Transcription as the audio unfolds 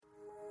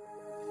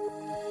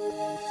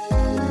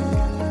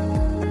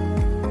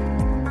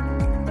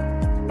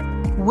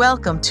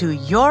Welcome to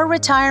Your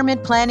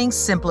Retirement Planning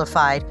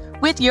Simplified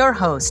with your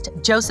host,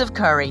 Joseph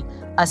Curry,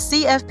 a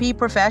CFP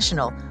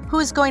professional who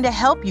is going to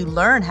help you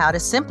learn how to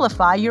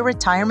simplify your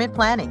retirement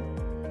planning.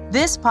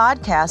 This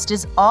podcast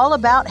is all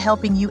about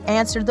helping you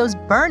answer those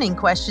burning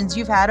questions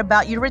you've had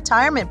about your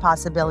retirement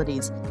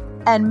possibilities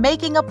and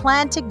making a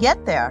plan to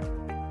get there.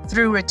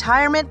 Through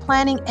retirement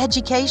planning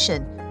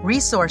education,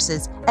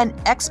 resources, and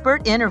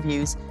expert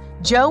interviews,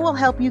 Joe will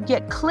help you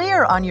get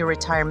clear on your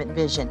retirement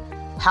vision,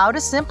 how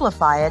to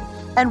simplify it,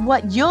 and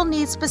what you'll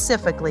need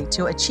specifically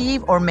to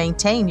achieve or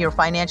maintain your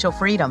financial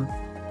freedom.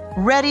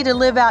 Ready to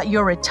live out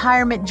your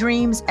retirement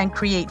dreams and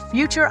create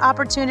future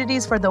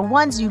opportunities for the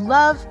ones you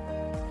love?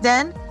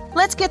 Then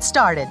let's get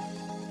started.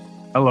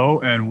 Hello,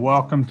 and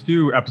welcome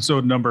to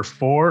episode number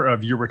 4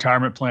 of Your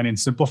Retirement Planning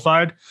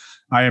Simplified.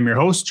 I am your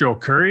host, Joe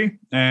Curry,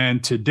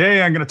 and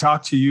today I'm going to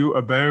talk to you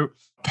about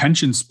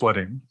pension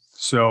splitting.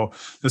 So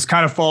this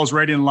kind of falls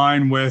right in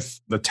line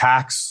with the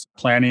tax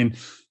planning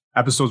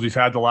episodes we've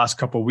had the last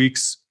couple of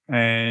weeks.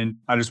 And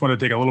I just want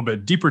to take a little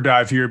bit deeper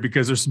dive here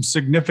because there's some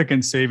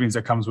significant savings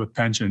that comes with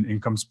pension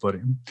income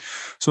splitting.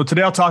 So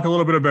today I'll talk a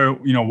little bit about,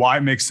 why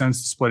it makes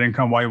sense to split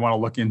income, why you want to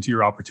look into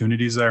your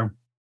opportunities there,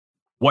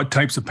 what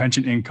types of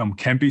pension income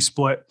can be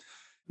split.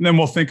 And then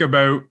we'll think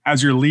about,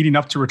 as you're leading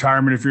up to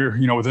retirement, if you're,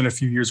 within a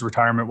few years of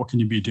retirement, what can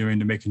you be doing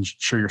to making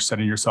sure you're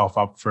setting yourself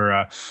up for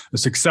a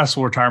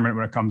successful retirement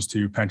when it comes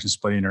to pension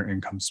splitting or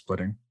income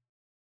splitting.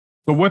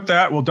 But with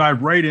that, we'll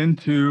dive right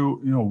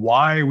into,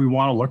 why we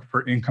want to look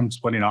for income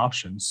splitting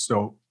options.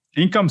 So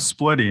income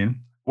splitting,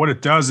 what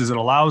it does is it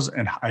allows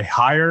a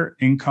higher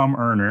income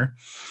earner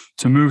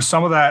to move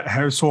some of that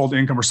household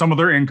income or some of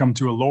their income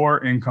to a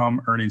lower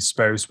income earning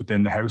spouse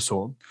within the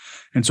household.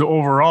 And so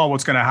overall,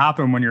 what's going to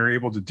happen when you're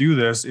able to do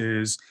this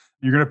is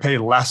you're going to pay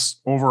less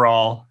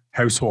overall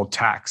household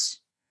tax.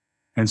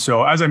 And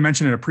so, as I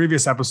mentioned in a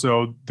previous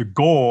episode, the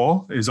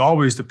goal is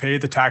always to pay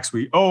the tax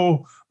we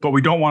owe, but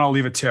we don't want to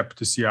leave a tip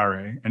to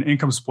CRA. And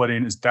income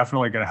splitting is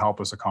definitely going to help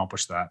us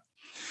accomplish that.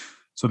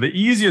 So the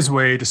easiest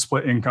way to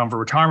split income for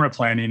retirement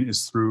planning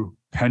is through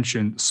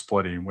pension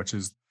splitting, which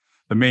is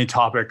the main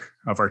topic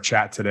of our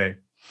chat today.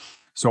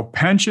 So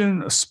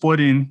pension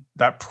splitting,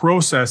 that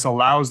process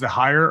allows the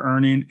higher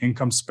earning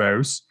income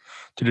spouse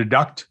to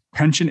deduct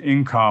pension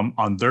income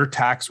on their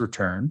tax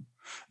return,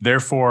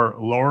 therefore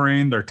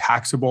lowering their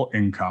taxable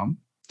income.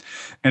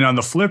 And on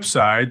the flip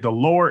side, the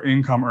lower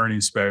income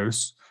earning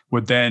spouse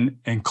would then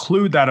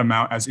include that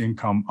amount as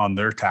income on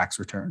their tax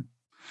return.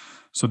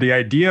 So the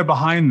idea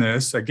behind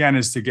this, again,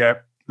 is to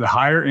get the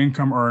higher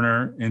income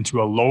earner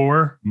into a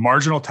lower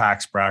marginal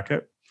tax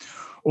bracket,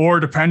 or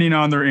depending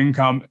on their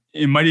income,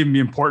 it might even be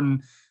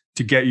important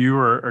to get you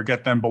or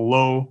get them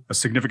below a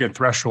significant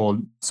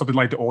threshold, something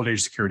like the old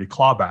age security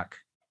clawback.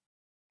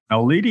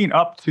 Now, leading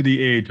up to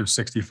the age of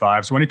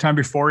 65, so anytime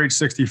before age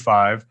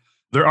 65,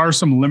 there are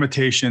some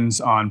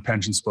limitations on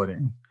pension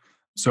splitting.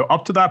 So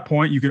up to that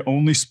point, you can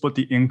only split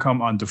the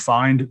income on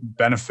defined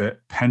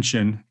benefit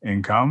pension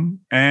income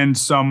and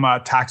some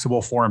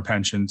taxable foreign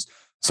pensions,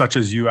 such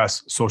as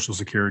U.S. Social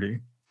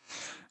Security.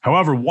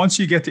 However, once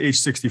you get to age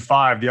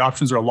 65, the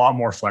options are a lot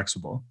more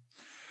flexible.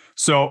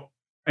 So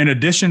in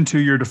addition to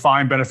your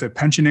defined benefit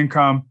pension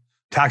income,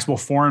 taxable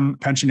foreign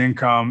pension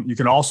income, you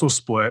can also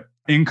split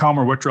income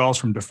or withdrawals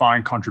from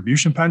defined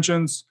contribution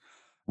pensions,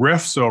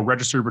 RRIF, so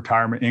Registered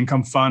Retirement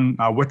Income Fund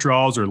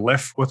withdrawals or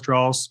LIF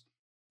withdrawals,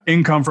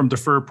 income from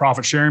deferred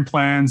profit sharing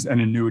plans,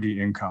 and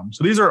annuity income.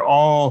 So these are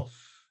all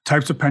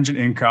types of pension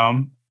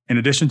income, in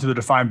addition to the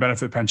defined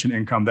benefit pension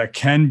income, that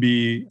can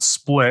be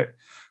split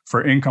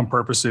for income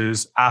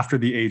purposes after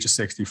the age of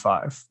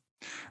 65.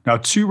 Now,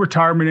 2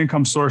 retirement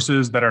income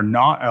sources that are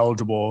not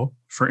eligible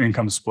for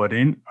income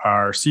splitting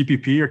are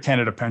CPP or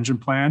Canada Pension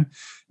Plan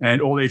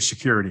and Old Age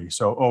Security,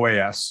 so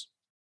OAS.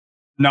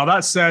 Now,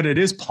 that said, it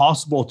is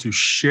possible to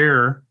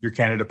share your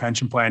Canada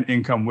Pension Plan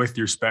income with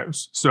your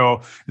spouse.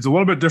 So it's a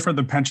little bit different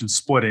than pension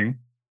splitting,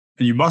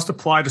 and you must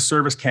apply to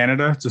Service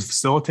Canada to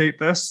facilitate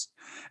this.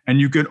 And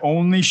you can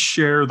only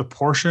share the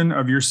portion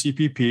of your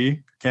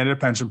CPP, Canada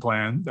Pension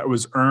Plan, that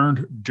was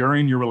earned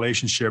during your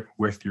relationship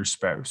with your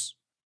spouse.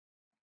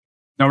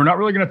 Now, we're not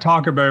really going to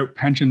talk about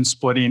pension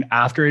splitting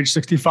after age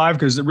 65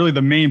 because really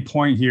the main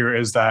point here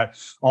is that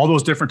all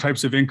those different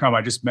types of income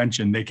I just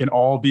mentioned, they can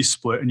all be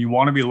split, and you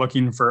want to be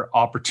looking for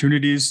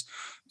opportunities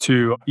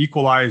to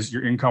equalize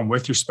your income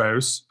with your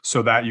spouse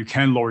so that you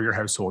can lower your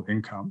household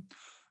income.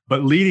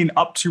 But leading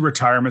up to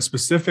retirement,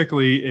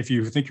 specifically if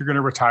you think you're going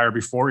to retire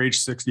before age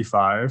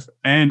 65,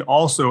 and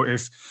also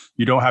if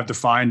you don't have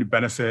defined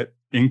benefit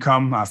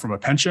income from a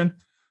pension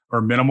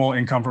or minimal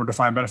income from a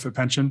defined benefit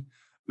pension,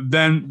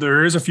 then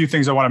there is a few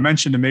things I want to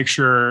mention to make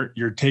sure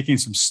you're taking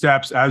some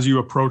steps as you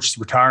approach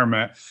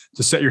retirement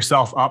to set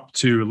yourself up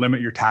to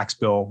limit your tax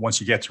bill once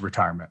you get to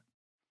retirement.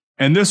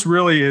 And this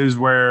really is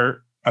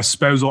where a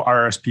spousal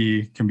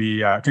RSP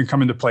can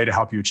come into play to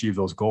help you achieve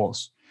those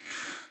goals.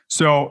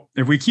 So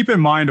if we keep in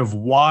mind of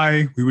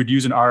why we would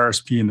use an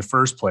RSP in the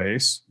first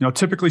place,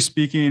 typically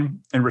speaking,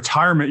 in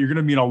retirement, you're going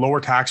to be in a lower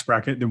tax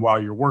bracket than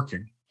while you're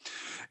working.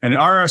 And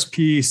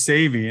RSP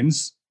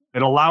savings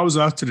it allows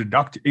us to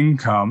deduct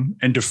income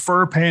and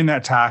defer paying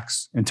that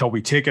tax until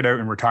we take it out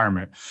in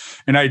retirement.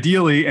 And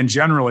ideally and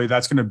generally,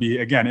 that's going to be,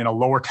 again, in a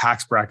lower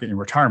tax bracket in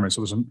retirement.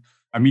 So there's some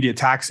immediate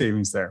tax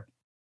savings there.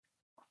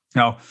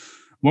 Now,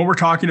 when we're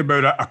talking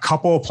about a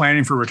couple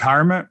planning for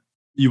retirement,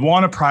 you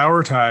want to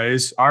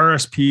prioritize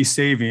RRSP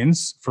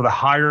savings for the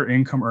higher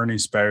income earning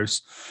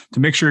spouse to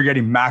make sure you're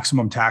getting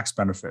maximum tax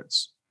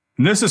benefits.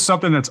 And this is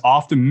something that's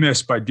often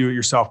missed by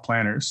do-it-yourself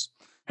planners.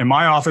 In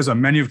my office,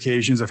 on many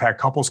occasions, I've had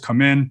couples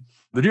come in.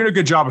 They're doing a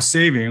good job of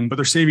saving, but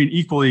they're saving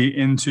equally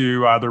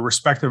into their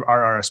respective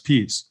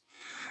RRSPs.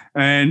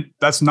 And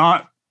that's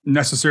not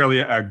necessarily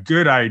a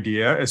good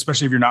idea,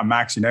 especially if you're not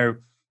maxing out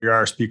your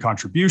RRSP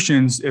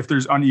contributions if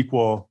there's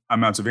unequal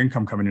amounts of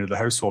income coming into the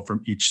household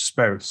from each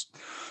spouse.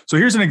 So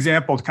here's an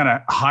example to kind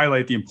of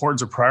highlight the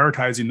importance of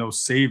prioritizing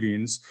those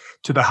savings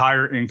to the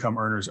higher income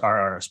earners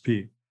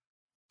RRSP.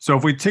 So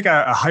if we take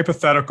a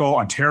hypothetical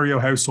Ontario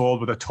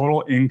household with a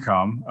total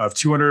income of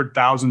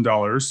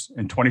 $200,000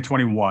 in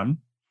 2021,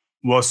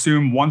 we'll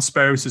assume one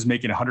spouse is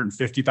making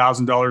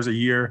 $150,000 a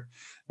year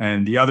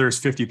and the other is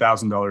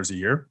 $50,000 a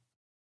year.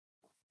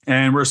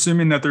 And we're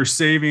assuming that they're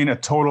saving a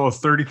total of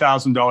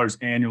 $30,000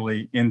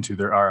 annually into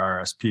their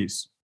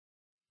RRSPs.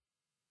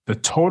 The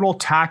total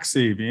tax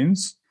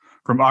savings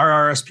from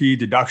RRSP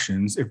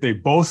deductions, if they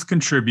both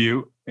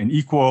contribute an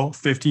equal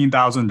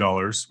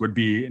 $15,000, would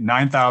be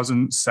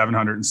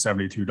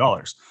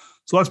 $9,772.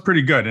 So that's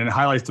pretty good. And it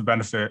highlights the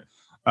benefit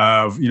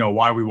of,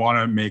 why we want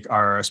to make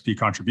RRSP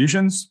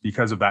contributions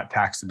because of that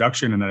tax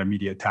deduction and that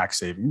immediate tax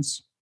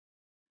savings.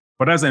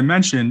 But as I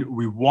mentioned,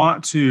 we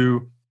want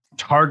to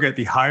target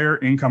the higher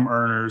income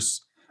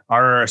earners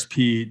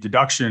RRSP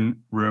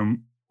deduction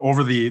room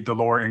over the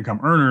lower income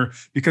earner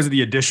because of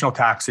the additional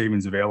tax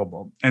savings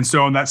available. And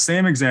so in that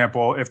same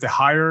example, if the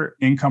higher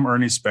income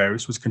earning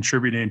spouse was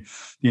contributing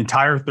the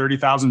entire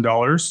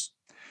 $30,000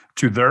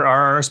 to their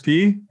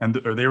RRSP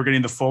or they were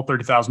getting the full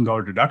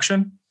 $30,000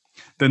 deduction,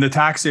 then the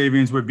tax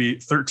savings would be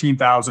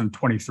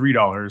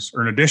 $13,023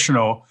 or an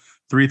additional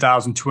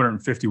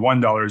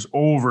 $3,251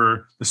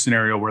 over the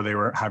scenario where they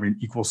were having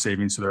equal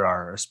savings to their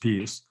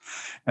RRSPs.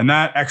 And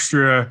that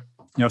extra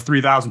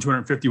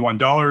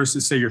 $3,251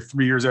 is, say you're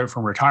 3 years out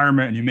from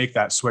retirement and you make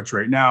that switch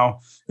right now,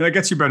 that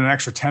gets you about an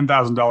extra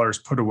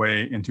 $10,000 put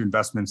away into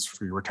investments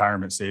for your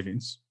retirement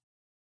savings.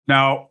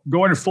 Now,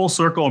 going in full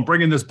circle and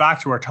bringing this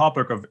back to our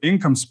topic of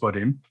income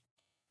splitting,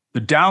 the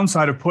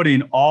downside of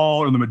putting all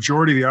or the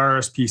majority of the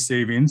RRSP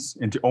savings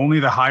into only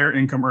the higher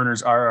income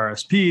earners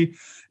RRSP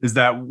is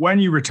that when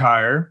you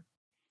retire,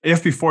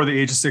 if before the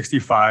age of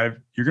 65,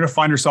 you're going to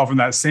find yourself in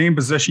that same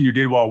position you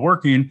did while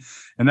working,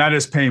 and that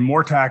is paying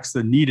more tax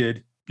than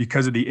needed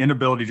because of the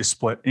inability to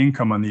split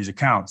income on these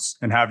accounts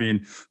and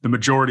having the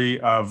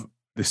majority of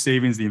the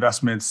savings, the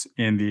investments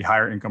in the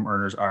higher income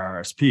earners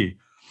RRSP.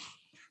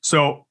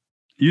 So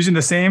using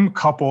the same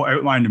couple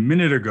outlined a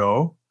minute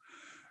ago,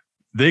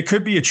 they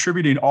could be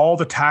attributing all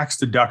the tax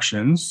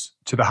deductions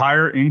to the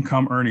higher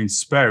income earning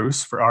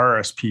spouse for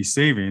RRSP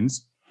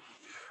savings,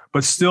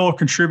 but still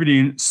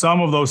contributing some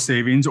of those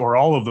savings or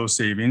all of those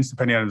savings,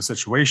 depending on the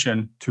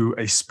situation, to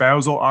a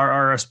spousal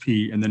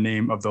RRSP in the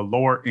name of the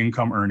lower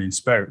income earning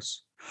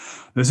spouse.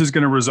 This is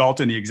going to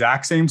result in the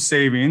exact same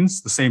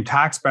savings, the same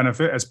tax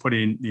benefit as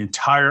putting the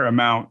entire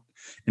amount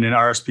in an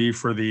RRSP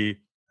for the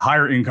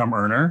higher income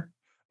earner,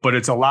 but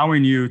it's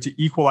allowing you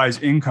to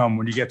equalize income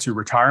when you get to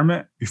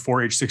retirement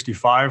before age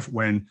 65,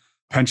 when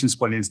pension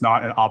splitting is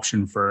not an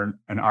option for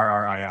an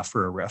RRIF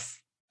or a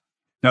RIF.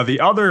 Now, the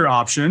other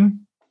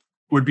option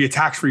would be a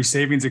tax-free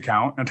savings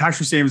account. And a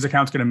tax-free savings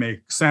account is going to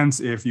make sense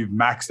if you've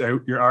maxed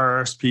out your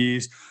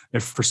RRSPs,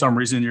 if for some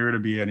reason you're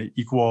going to be an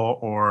equal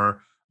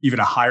or even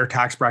a higher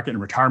tax bracket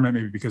in retirement,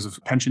 maybe because of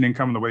pension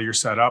income and the way you're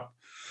set up.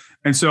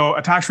 And so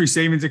a tax-free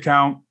savings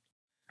account,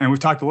 and we've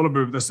talked a little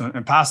bit about this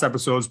in past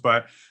episodes,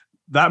 but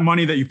that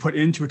money that you put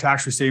into a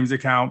tax-free savings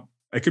account,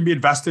 it could be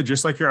invested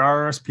just like your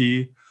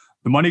RRSP.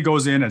 The money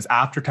goes in as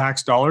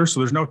after-tax dollars, so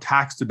there's no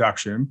tax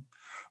deduction,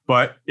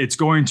 but it's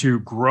going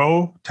to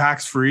grow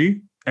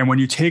tax-free. And when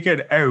you take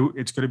it out,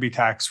 it's going to be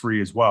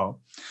tax-free as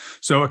well.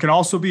 So it can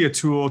also be a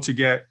tool to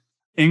get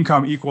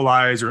income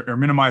equalized or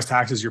minimize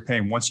taxes you're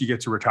paying once you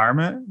get to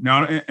retirement.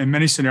 Now, in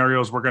many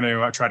scenarios, we're going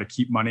to try to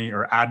keep money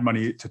or add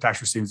money to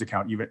tax-free savings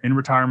account even in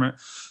retirement.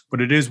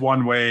 But it is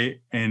one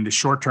way in the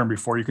short term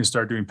before you can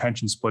start doing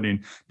pension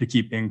splitting to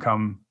keep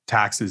income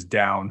taxes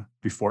down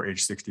before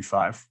age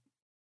 65.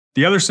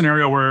 The other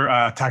scenario where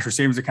tax-free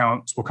savings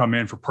accounts will come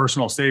in for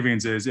personal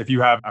savings is if you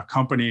have a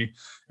company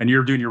and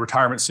you're doing your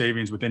retirement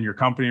savings within your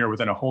company or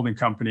within a holding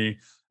company,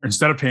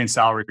 instead of paying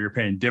salary, you're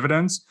paying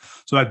dividends.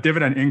 So that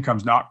dividend income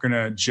is not going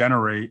to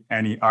generate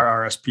any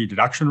RRSP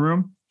deduction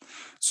room.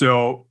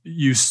 So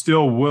you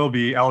still will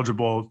be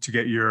eligible to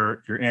get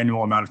your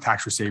annual amount of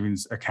tax-free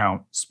savings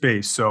account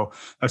space. So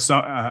that's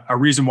a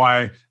reason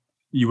why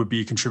you would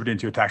be contributing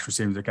to a tax-free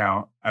savings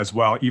account as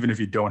well, even if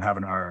you don't have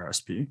an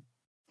RRSP.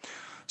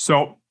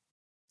 So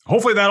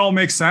hopefully that all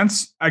makes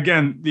sense.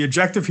 Again, the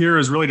objective here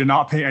is really to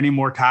not pay any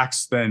more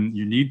tax than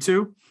you need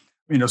to.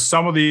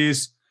 Some of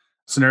these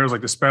scenarios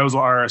like the spousal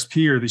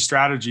RSP or these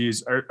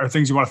strategies are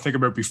things you want to think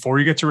about before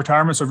you get to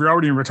retirement. So if you're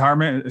already in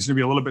retirement, it's going to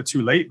be a little bit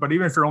too late. But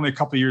even if you're only a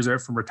couple of years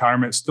out from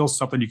retirement, it's still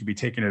something you can be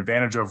taking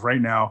advantage of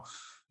right now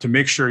to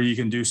make sure you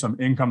can do some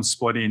income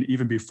splitting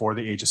even before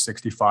the age of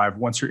 65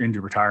 once you're into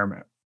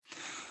retirement.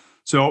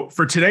 So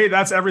for today,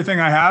 that's everything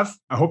I have.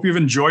 I hope you've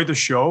enjoyed the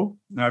show.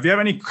 Now, if you have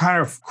any kind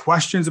of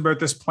questions about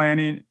this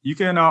planning, you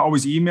can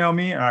always email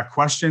me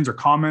questions or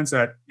comments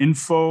at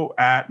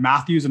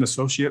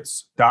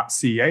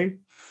info@matthewsandassociates.ca.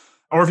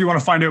 Or if you want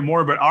to find out more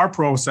about our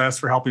process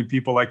for helping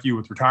people like you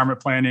with retirement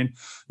planning,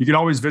 you can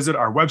always visit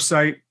our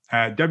website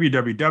at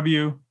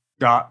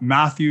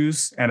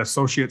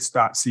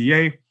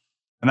www.matthewsandassociates.ca.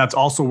 And that's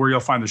also where you'll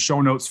find the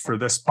show notes for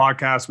this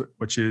podcast,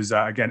 which is,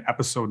 again,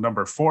 episode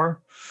number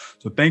 4.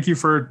 So thank you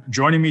for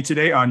joining me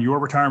today on Your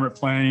Retirement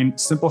Planning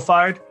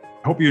Simplified.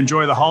 I hope you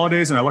enjoy the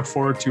holidays, and I look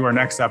forward to our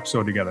next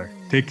episode together.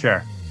 Take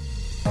care.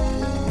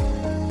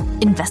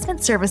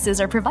 Investment services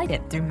are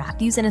provided through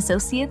Matthews &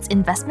 Associates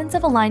Investments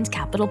of Aligned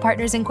Capital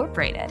Partners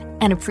Incorporated,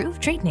 an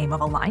approved trade name of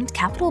Aligned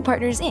Capital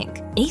Partners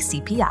Inc.,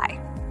 ACPI.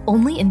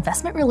 Only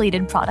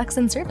investment-related products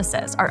and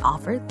services are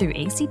offered through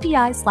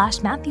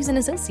ACPI/Matthews &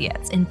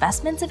 Associates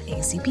Investments of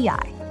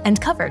ACPI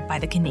and covered by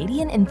the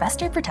Canadian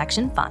Investor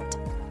Protection Fund.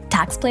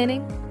 Tax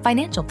planning,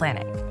 financial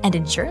planning, and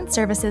insurance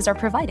services are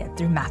provided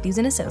through Matthews &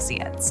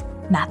 Associates.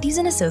 Matthews &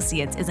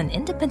 Associates is an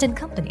independent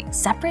company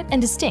separate and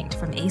distinct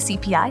from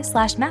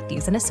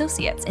ACPI/Matthews &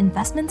 Associates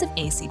Investments of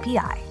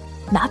ACPI.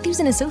 Matthews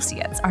 &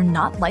 Associates are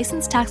not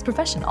licensed tax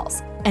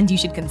professionals, and you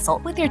should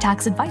consult with your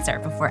tax advisor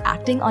before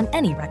acting on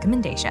any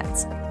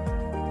recommendations.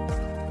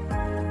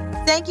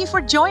 Thank you for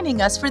joining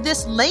us for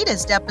this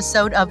latest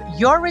episode of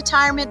Your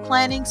Retirement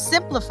Planning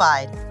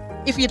Simplified.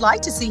 If you'd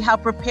like to see how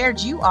prepared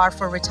you are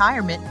for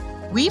retirement,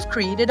 we've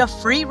created a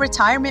free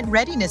retirement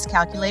readiness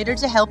calculator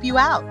to help you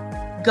out.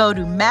 Go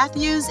to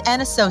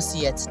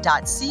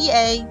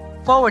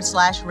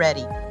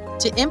matthewsandassociates.ca/ready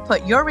to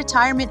input your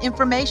retirement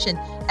information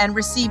and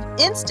receive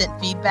instant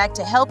feedback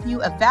to help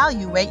you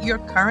evaluate your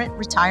current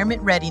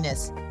retirement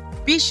readiness.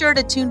 Be sure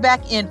to tune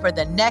back in for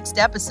the next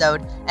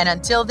episode, and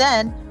until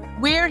then,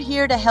 we're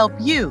here to help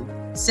you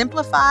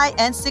simplify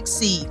and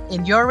succeed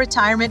in your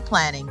retirement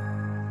planning.